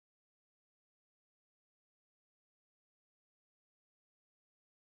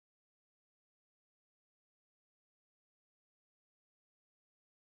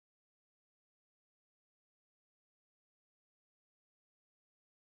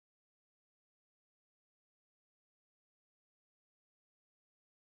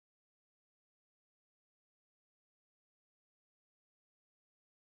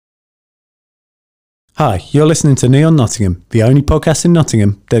Hi, you're listening to Neon Nottingham, the only podcast in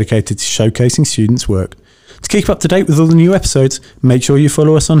Nottingham dedicated to showcasing students' work. To keep up to date with all the new episodes, make sure you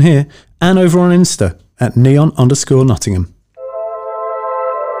follow us on here and over on Insta at neon_Nottingham.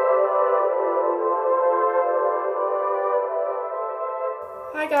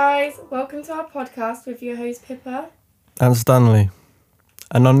 Hi guys, welcome to our podcast with your host Pippa and Stanley.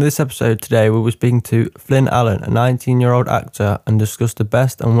 And on this episode today, we were speaking to Flynn Allen, a 19-year-old actor, and discussed the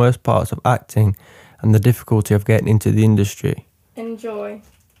best and worst parts of acting and the difficulty of getting into the industry. Enjoy.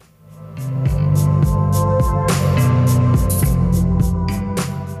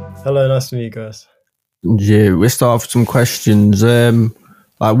 Hello, nice to meet you guys. Yeah, we'll start off with some questions.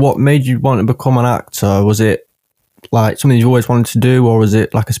 Like, what made you want to become an actor? Was it like something you always wanted to do, or was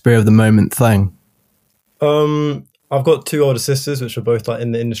it like a spur of the moment thing? I've got two older sisters, which are both like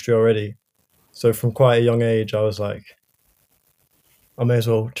in the industry already. So from quite a young age, I was like, I may as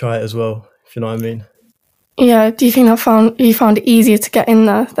well try it as well, if you know what I mean. Yeah, do you think you found it easier to get in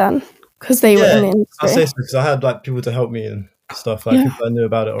there then? Because they were in the industry? I'll say so, because I had like people to help me and stuff, like people I knew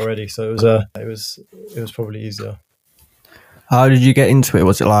about it already. So it was probably easier. How did you get into it?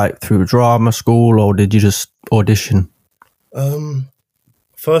 Was it like through drama school, or did you just audition?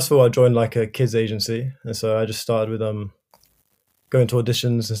 First of all, I joined like a kids agency, and so I just started with going to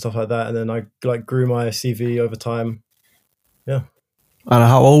auditions and stuff like that, and then I like grew my CV over time. Yeah. And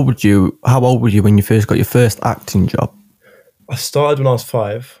how old were you when you first got your first acting job? I started when I was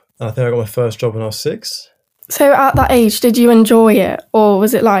 5, and I think I got my first job when I was 6. So at that age, did you enjoy it, or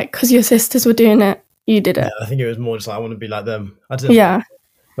was it like because your sisters were doing it, you did it? Yeah, I think it was more just like I want to be like them. I don't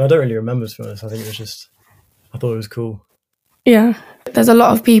really remember, to be honest. I think it was just I thought it was cool. Yeah. There's a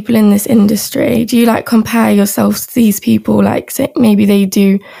lot of people in this industry. Do you like compare yourself to these people? Like say maybe they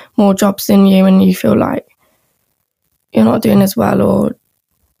do more jobs than you and you feel like you're not doing as well, or...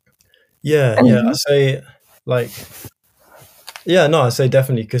 I say I say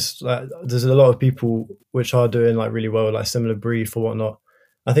definitely, because like, there's a lot of people which are doing like really well, like similar brief or whatnot.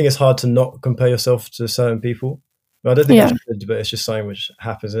 I think it's hard to not compare yourself to certain people. I don't think you should, but it's just something which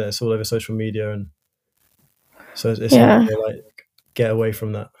happens, and it's all over social media, and so it's hard to like get away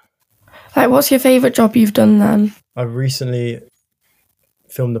from that. Like, what's your favourite job you've done then? I recently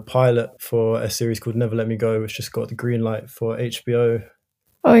filmed the pilot for a series called Never Let Me Go, which just got the green light for HBO.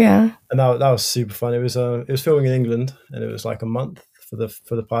 Oh yeah, and that was super fun. It was filming in England, and it was like a month for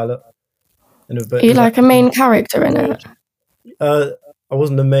the pilot. And you like a main character in it? I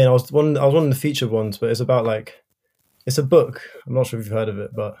wasn't the main. I was one of the featured ones, but it's about like it's a book. I'm not sure if you've heard of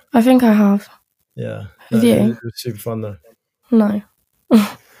it, but I think I have. Yeah, it was super fun though. No.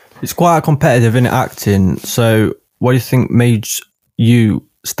 It's quite competitive in acting. So, what do you think made you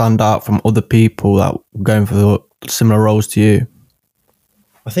stand out from other people that were going for the similar roles to you?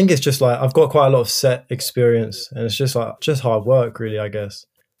 I think it's just like I've got quite a lot of set experience, and it's just hard work, really. I guess.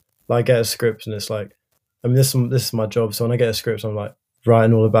 Like I get a script, and it's like, I mean, this is my job. So when I get a script, I'm like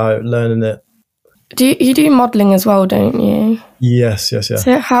writing all about it, learning it. You do modelling as well, don't you? Yes.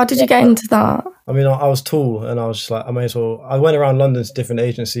 So how did you get into that? I mean, I was tall, and I was just like, I may as well. I went around London to different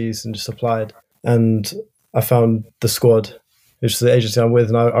agencies and just applied, and I found The Squad, which is the agency I'm with,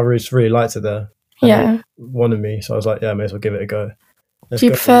 and I really liked it there. Yeah. They wanted me, so I was like, yeah, I may as well give it a go. Do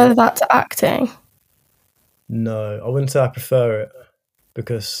you prefer that to acting? No, I wouldn't say I prefer it,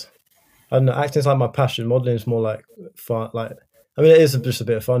 because I don't know, acting's like my passion. Modelling is more like fun. Like, I mean, it is just a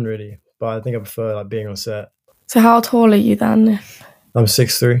bit of fun, really, but I think I prefer like being on set. So how tall are you then? I'm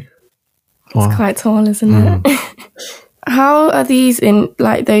 6'3". It's quite tall, isn't it? How are these in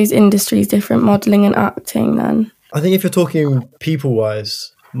like those industries different, modelling and acting then? I think if you're talking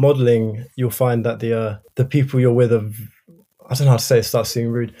people-wise, modelling, you'll find that the people you're with are, I don't know how to say it, starts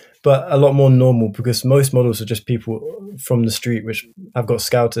seeming rude, but a lot more normal, because most models are just people from the street which have got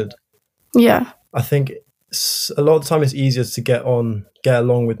scouted. Yeah. I think a lot of the time it's easier to get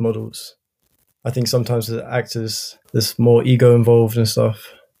along with models. I think sometimes as actors, there's more ego involved and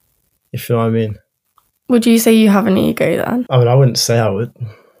stuff, if you know what I mean. Would you say you have an ego then? I mean, I wouldn't say I would,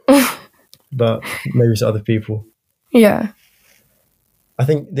 but maybe to other people. Yeah. I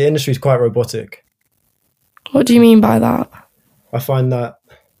think the industry is quite robotic. What do you mean by that? I find that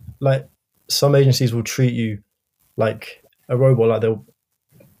like some agencies will treat you like a robot, like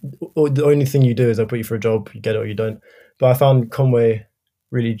the only thing you do is they'll put you for a job, you get it or you don't. But I found Conway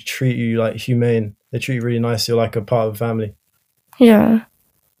really treat you like humane. They treat you really nice. You're like a part of the family. Yeah.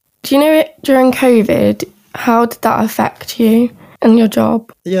 Do you know during COVID, how did that affect you and your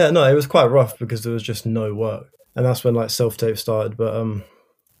job? Yeah, no, it was quite rough because there was just no work. And that's when like self-tape started. But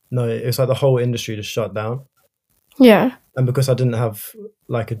no, it was like the whole industry just shut down. Yeah. And because I didn't have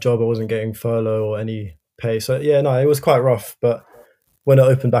like a job, I wasn't getting furlough or any pay. So yeah, no, it was quite rough. But when it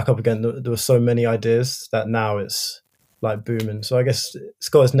opened back up again, there were so many ideas that now it's like booming. So I guess it's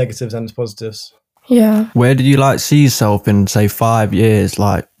got its negatives and its positives. Yeah. Where did you like see yourself in, say, 5 years?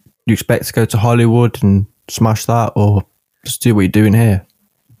 Like, do you expect to go to Hollywood and smash that, or just do what you're doing here?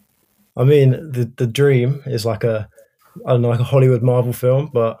 I mean, the dream is like a Hollywood Marvel film,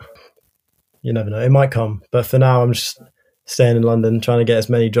 but you never know. It might come. But for now, I'm just staying in London, trying to get as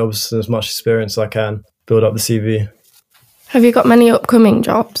many jobs and as much experience as I can, build up the CV. Have you got many upcoming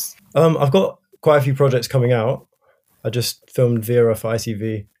jobs? I've got quite a few projects coming out. I just filmed Vera for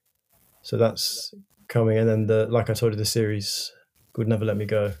ITV, so that's coming. And then like I told you, the series Would Never Let Me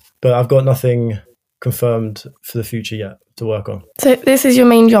Go. But I've got nothing confirmed for the future yet to work on. So this is your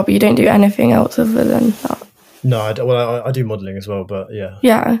main job. You don't do anything else other than that? No, I do modelling as well, but yeah.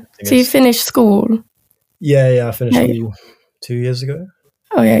 Yeah. So you finished school? Yeah, I finished school 2 years ago.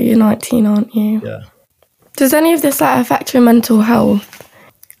 Oh yeah, you're 19, aren't you? Yeah. Does any of this like affect your mental health?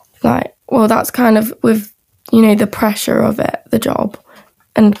 Like, well, that's kind of with, you know, the pressure of it, the job,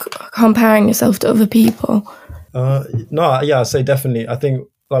 and comparing yourself to other people. No, yeah, I'd say definitely. I think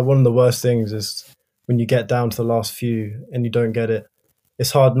like one of the worst things is when you get down to the last few and you don't get it.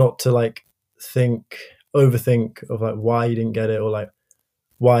 It's hard not to like overthink of like why you didn't get it, or like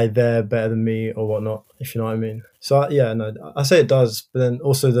why they're better than me or whatnot, if you know what I mean. So yeah, no, I say it does, but then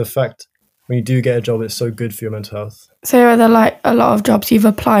also the fact when you do get a job, it's so good for your mental health. So are there like a lot of jobs you've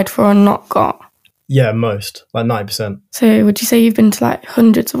applied for and not got? Yeah, most, like 90%. So would you say you've been to like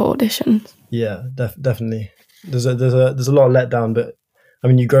hundreds of auditions? Yeah, definitely. There's a lot of letdown, but I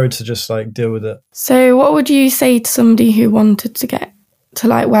mean, you grow to just like deal with it. So what would you say to somebody who wanted to get to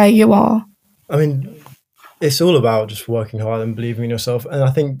like where you are? I mean, it's all about just working hard and believing in yourself. And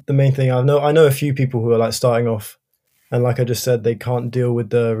I think the main thing I know a few people who are like starting off, and like I just said, they can't deal with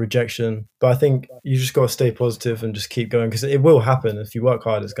the rejection. But I think you just got to stay positive and just keep going, because it will happen. If you work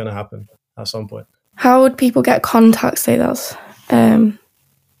hard, it's going to happen at some point. How would people get contacts? Say that.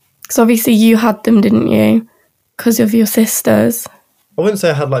 Because obviously you had them, didn't you? Because of your sisters. I wouldn't say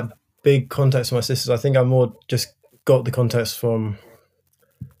I had like big contacts with my sisters. I think I more just got the contacts from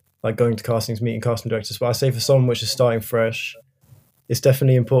like going to castings, meeting casting directors. But I say for someone which is starting fresh, it's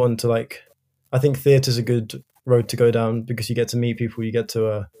definitely important to like, I think theatre's a good road to go down, because you get to meet people, you get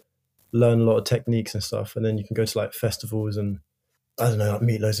to learn a lot of techniques and stuff, and then you can go to like festivals and I don't know, like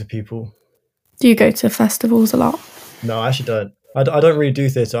meet loads of people. Do you go to festivals a lot? No, I actually don't. I don't really do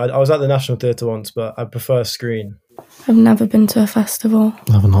theatre. I was at the National Theatre once, but I prefer screen. I've never been to a festival.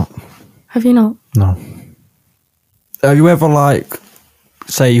 Never not. Have you not? No. Have you ever like,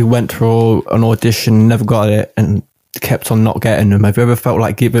 say you went through an audition, never got it, and kept on not getting them? Have you ever felt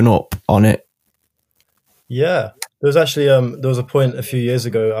like giving up on it? Yeah. There was actually there was a point a few years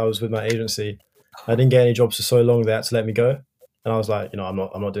ago, I was with my agency. I didn't get any jobs for so long they had to let me go. And I was like, I'm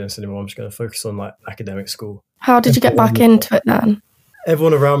not doing this anymore. I'm just going to focus on like academic school. How did you get back into it then?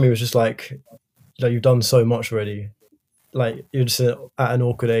 Everyone around me was just like, you've done so much already. Like, you're just at an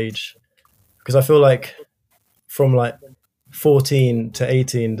awkward age. Because I feel like from like 14 to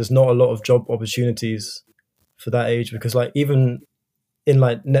 18, there's not a lot of job opportunities for that age. Because like even in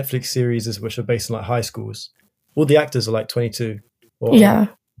like Netflix series which are based on like high schools, all the actors are like 22. Yeah.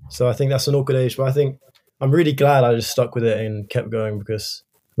 So I think that's an awkward age. But I think I'm really glad I just stuck with it and kept going, because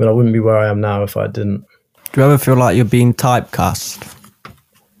I wouldn't be where I am now if I didn't. Do you ever feel like you're being typecast?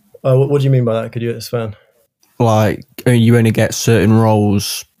 What do you mean by that? Could you expand? Like you only get certain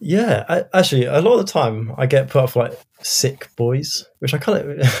roles? Yeah, actually, a lot of the time I get put up for like sick boys, which I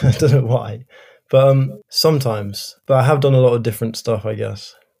kind of I don't know why, but sometimes. But I have done a lot of different stuff, I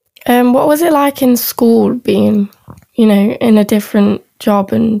guess. What was it like in school, being, in a different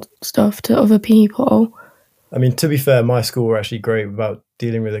job and stuff to other people? I mean, to be fair, my school were actually great about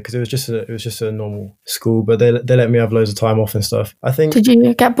dealing with it, because it was just a normal school, but they let me have loads of time off and stuff. I think. Did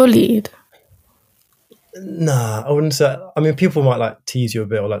you get bullied? Nah, I wouldn't say. I mean, people might like tease you a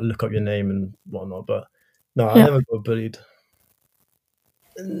bit or like look up your name and whatnot, but no, I never got bullied.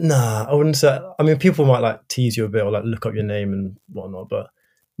 Nah, I wouldn't say. I mean, people might like tease you a bit or like look up your name and whatnot, but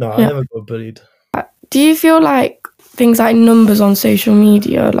no, I never got bullied. Do you feel like things like numbers on social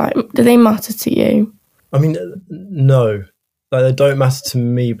media, like, do they matter to you? I mean, no. Like, they don't matter to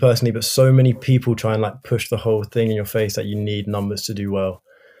me personally, but so many people try and like push the whole thing in your face that you need numbers to do well.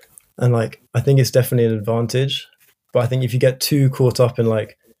 And like, I think it's definitely an advantage, but I think if you get too caught up in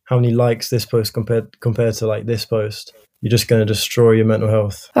like how many likes this post compared to like this post, you're just going to destroy your mental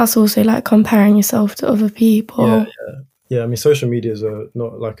health. That's also like comparing yourself to other people. Yeah. I mean, social media is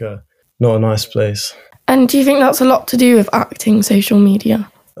not a nice place. And do you think that's a lot to do with acting, social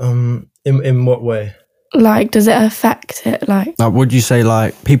media? In what way? Like, does it affect it? Like, would you say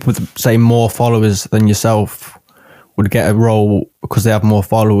like people with, say, more followers than yourself would get a role because they have more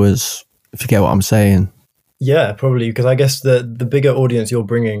followers? If you get what I'm saying. Yeah, probably, because I guess the bigger audience you're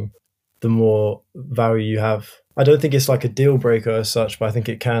bringing, the more value you have. I don't think it's like a deal breaker as such, but I think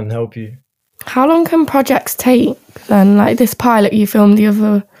it can help you. how long can projects take then? Like this pilot you filmed the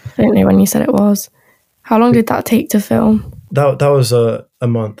other, I don't know when you said it was. How long did that take to film? That was a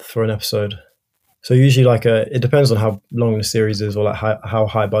month for an episode. So usually it depends on how long the series is or like how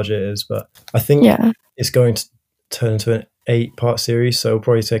high budget it is. But I think it's going to turn into an 8-part series. So it'll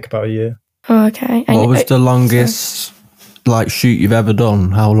probably take about a year. Oh, okay. What was the longest like shoot you've ever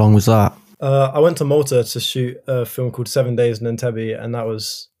done? How long was that? I went to Malta to shoot a film called 7 Days in Entebbe, and that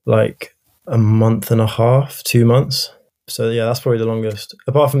was like a month and a half, 2 months. So yeah, that's probably the longest.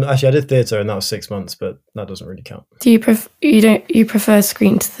 Apart from, actually, I did theatre and that was 6 months, but that doesn't really count. Do you prefer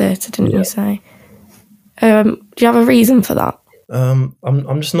screen to theatre? Didn't you say? Do you have a reason for that?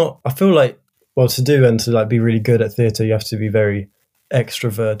 I'm just not. I feel like, well, to do and to like be really good at theatre, you have to be very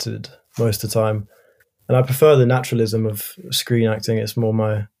extroverted most of the time, and I prefer the naturalism of screen acting. It's more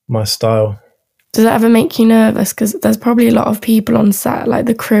my style. Does it ever make you nervous? Because there's probably a lot of people on set, like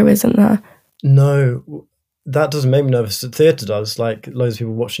the crew, isn't there? No, that doesn't make me nervous. The theatre does, like loads of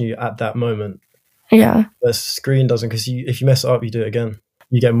people watching you at that moment. Yeah. But screen doesn't, because if you mess it up, you do it again.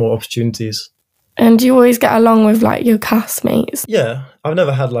 You get more opportunities. And do you always get along with like your castmates? Yeah, I've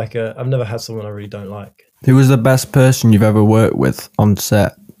never had someone I really don't like. Who was the best person you've ever worked with on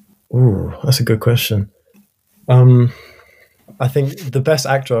set? Ooh, that's a good question. I think the best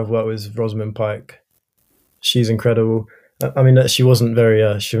actor I've worked with is Rosamund Pike. She's incredible. I mean, she wasn't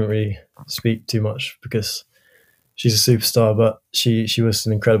very, she didn't really speak too much because she's a superstar, but she was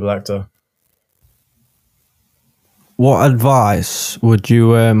an incredible actor. What advice would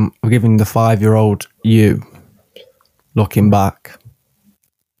you have given the 5-year-old you, looking back?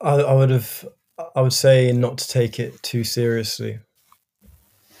 I would say not to take it too seriously,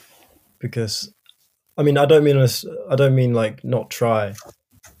 because I mean, I don't mean like not try,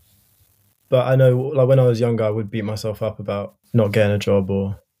 but I know like when I was younger, I would beat myself up about not getting a job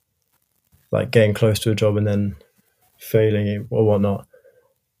or like getting close to a job and then failing it or whatnot.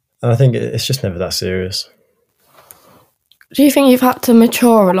 And I think it's just never that serious. Do you think you've had to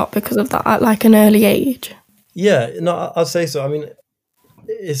mature a lot because of that at like an early age? Yeah, no, I'd say so. I mean,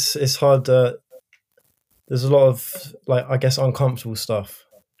 it's hard. There's a lot of like, I guess, uncomfortable stuff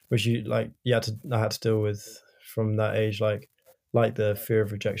which I had to deal with from that age, like the fear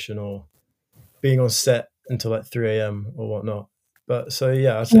of rejection or being on set until like 3 a.m. or whatnot. But so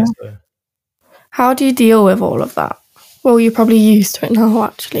yeah, I'd say so. How do you deal with all of that? Well, you're probably used to it now,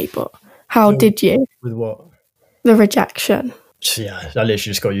 actually, but how did you? With what? The rejection. Yeah, I literally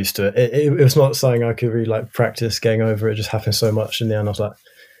just got used to it. It was not something I could really like practice getting over. It just happened so much in the end. I was like,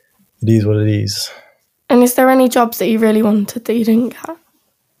 it is what it is. And is there any jobs that you really wanted that you didn't get?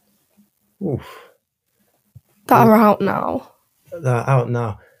 Oof. That are out now? That are out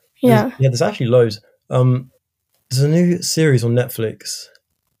now. Yeah. There's actually loads. There's a new series on Netflix.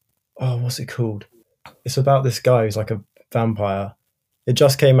 Oh, what's it called? It's about this guy who's like a vampire. It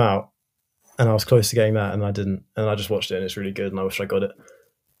just came out and I was close to getting that and I didn't. And I just watched it and it's really good and I wish I got it.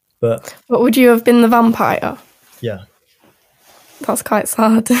 But would you have been the vampire? Yeah. That's quite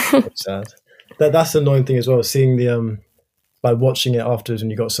sad. It's sad. That's the annoying thing as well. Seeing the like watching it afterwards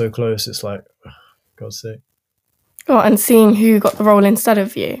when you got so close, it's like, oh, God's sake. Oh, and seeing who got the role instead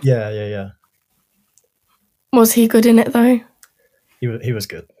of you. Yeah. Was he good in it though? He was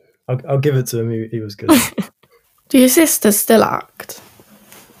good. I'll give it to him. He was good. Do your sisters still act?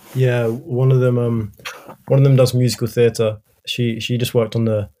 Yeah, one of them does musical theatre. She just worked on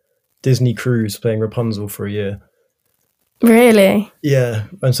the Disney cruise playing Rapunzel for a year. Really? Yeah,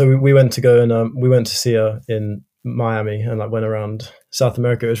 and so we went to go and we went to see her in Miami and like went around South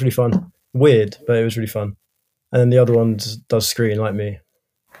America. It was really fun. Weird, but it was really fun. And then the other one does screen like me.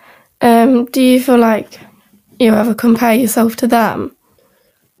 Do you feel like you ever compare yourself to them?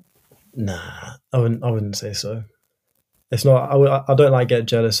 Nah, I wouldn't say so. It's not. I don't like get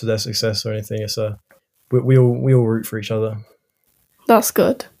jealous of their success or anything. It's we all root for each other. That's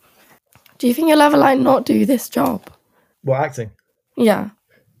good. Do you think you'll ever like not do this job? What, acting? Yeah.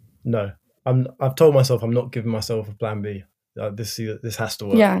 No, I've told myself I'm not giving myself a plan B. This has to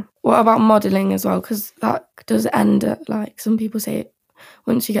work. Yeah. What about modelling as well? Because that does end at like some people say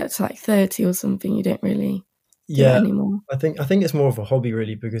once you get to like 30 or something, you don't really do it anymore. I think it's more of a hobby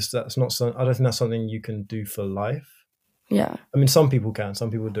really, because that's not I don't think that's something you can do for life. Yeah. I mean, some people can.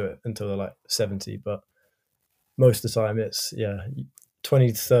 Some people do it until they're like 70, but most of the time it's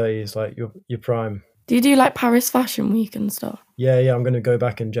 20 to 30 is like your prime. Do you do like Paris Fashion Week and stuff? Yeah, I'm going to go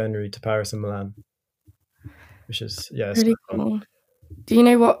back in January to Paris and Milan, which is it's really cool. Do you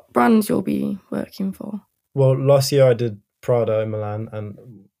know what brands you'll be working for? Well, last year I did Prada in Milan, and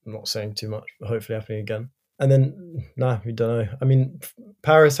I'm not saying too much, but hopefully happening again. And then we don't know. I mean,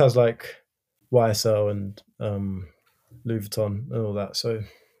 Paris has like YSL and Louis Vuitton and all that, so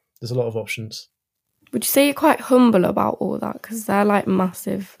there's a lot of options. Would you say you're quite humble about all that? Because they're like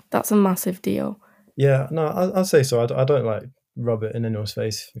massive. That's a massive deal. Yeah, no, I'd say so. I don't like rub it in anyone's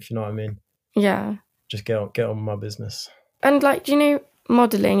face, if you know what I mean. Yeah. Just get on with my business. And like, do you know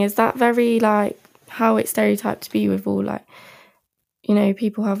modelling? Is that very like how it's stereotyped to be with all like, you know,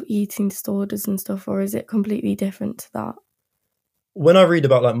 people have eating disorders and stuff, or is it completely different to that? When I read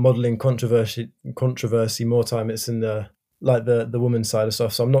about like modelling controversy more time, it's in the woman's side of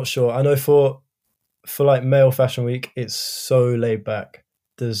stuff. So I'm not sure. I know for like male fashion week, it's so laid back.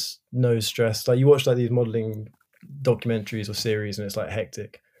 There's no stress. Like you watch like these modelling documentaries or series and it's like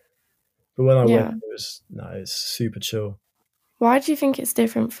hectic. But when I went, it's super chill. Why do you think it's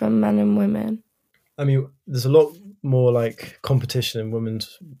different from men and women? I mean, there's a lot more like competition in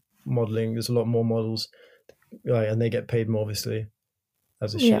women's modelling. There's a lot more models, and they get paid more, obviously,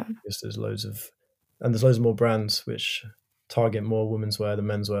 as a shoot. Because there's loads more brands which target more women's wear than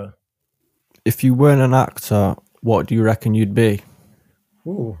men's wear. If you weren't an actor, what do you reckon you'd be?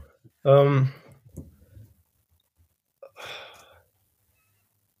 Ooh. I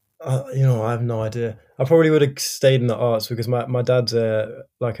have no idea. I probably would have stayed in the arts because my dad's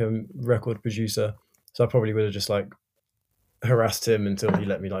like a record producer, so I probably would have just like harassed him until he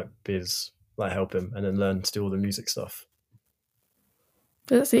let me like help him and then learn to do all the music stuff.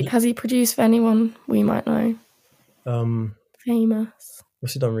 Has he produced for anyone we might know? Famous.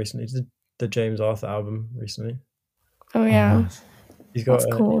 What's he done recently? He did the James Arthur album recently. Oh yeah. Oh, nice. That's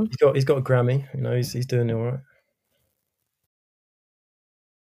cool. He's got a Grammy. You know, he's doing it all right.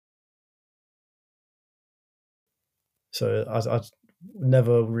 So I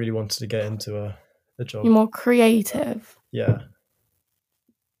never really wanted to get into a job. You're more creative. Yeah.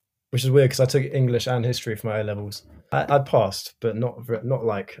 Which is weird because I took English and history for my A levels. I passed, but not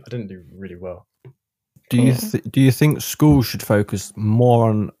like I didn't do really well. Do you think schools should focus more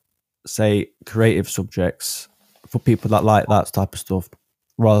on, say, creative subjects for people that like that type of stuff,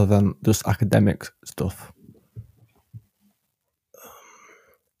 rather than just academic stuff?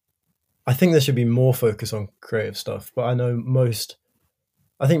 I think there should be more focus on creative stuff, but I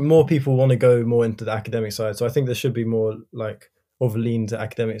think more people want to go more into the academic side. So I think there should be more like of a lean to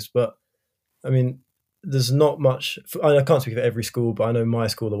academics. But I mean, there's not much. I can't speak for every school, but I know my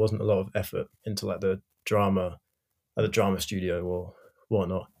school there wasn't a lot of effort into like the drama studio or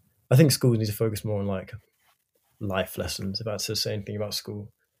whatnot. I think schools need to focus more on like life lessons, if that's to say anything about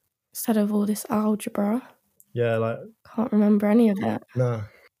school, instead of all this algebra. Yeah, like can't remember any of it. No.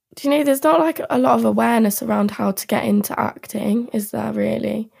 Do you know there's not like a lot of awareness around how to get into acting, is there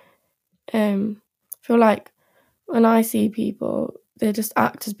really? I feel like when I see people, they're just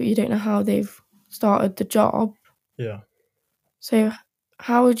actors, but you don't know how they've started the job. Yeah. So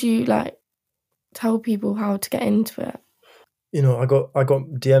how would you like tell people how to get into it? You know, I got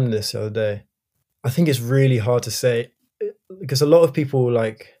DM'd this the other day. I think it's really hard to say because a lot of people are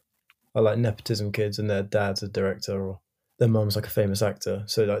like nepotism kids and their dad's a director or their mum's like a famous actor,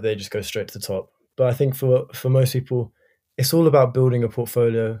 so like they just go straight to the top. But I think for most people, it's all about building a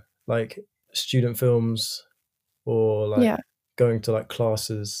portfolio, like student films or like going to like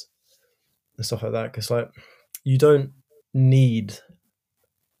classes and stuff like that. Because like you don't need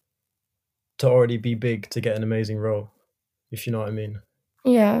to already be big to get an amazing role, if you know what I mean.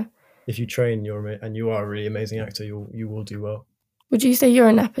 Yeah. If you train, and you are a really amazing actor, you will do well. Would you say you're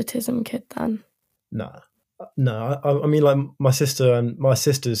a nepotism kid then? Nah. No, I mean, like my sister and my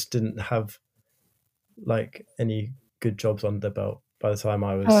sisters didn't have like any good jobs under their belt by the time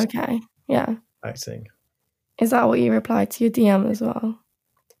I was acting. Is that what you replied to your DM as well?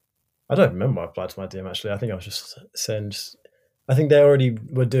 I don't remember I replied to my DM actually. I think I was just saying, I think they already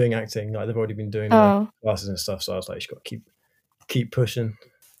were doing acting, like they've already been doing classes and stuff. So I was like, you got to keep pushing.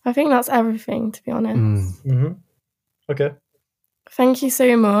 I think that's everything, to be honest. Mm-hmm. Okay. Thank you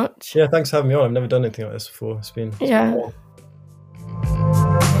so much. Yeah, thanks for having me on. I've never done anything like this before. It's been fun.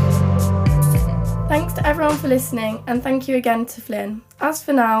 Thanks to everyone for listening, and thank you again to Flynn. As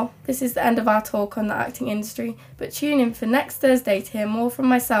for now, this is the end of our talk on the acting industry, but tune in for next Thursday to hear more from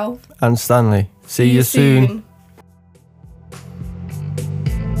myself and Stanley. See you soon.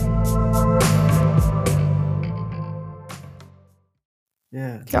 Yeah. You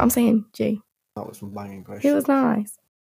know what I'm saying, G? That was some banging questions. It was nice.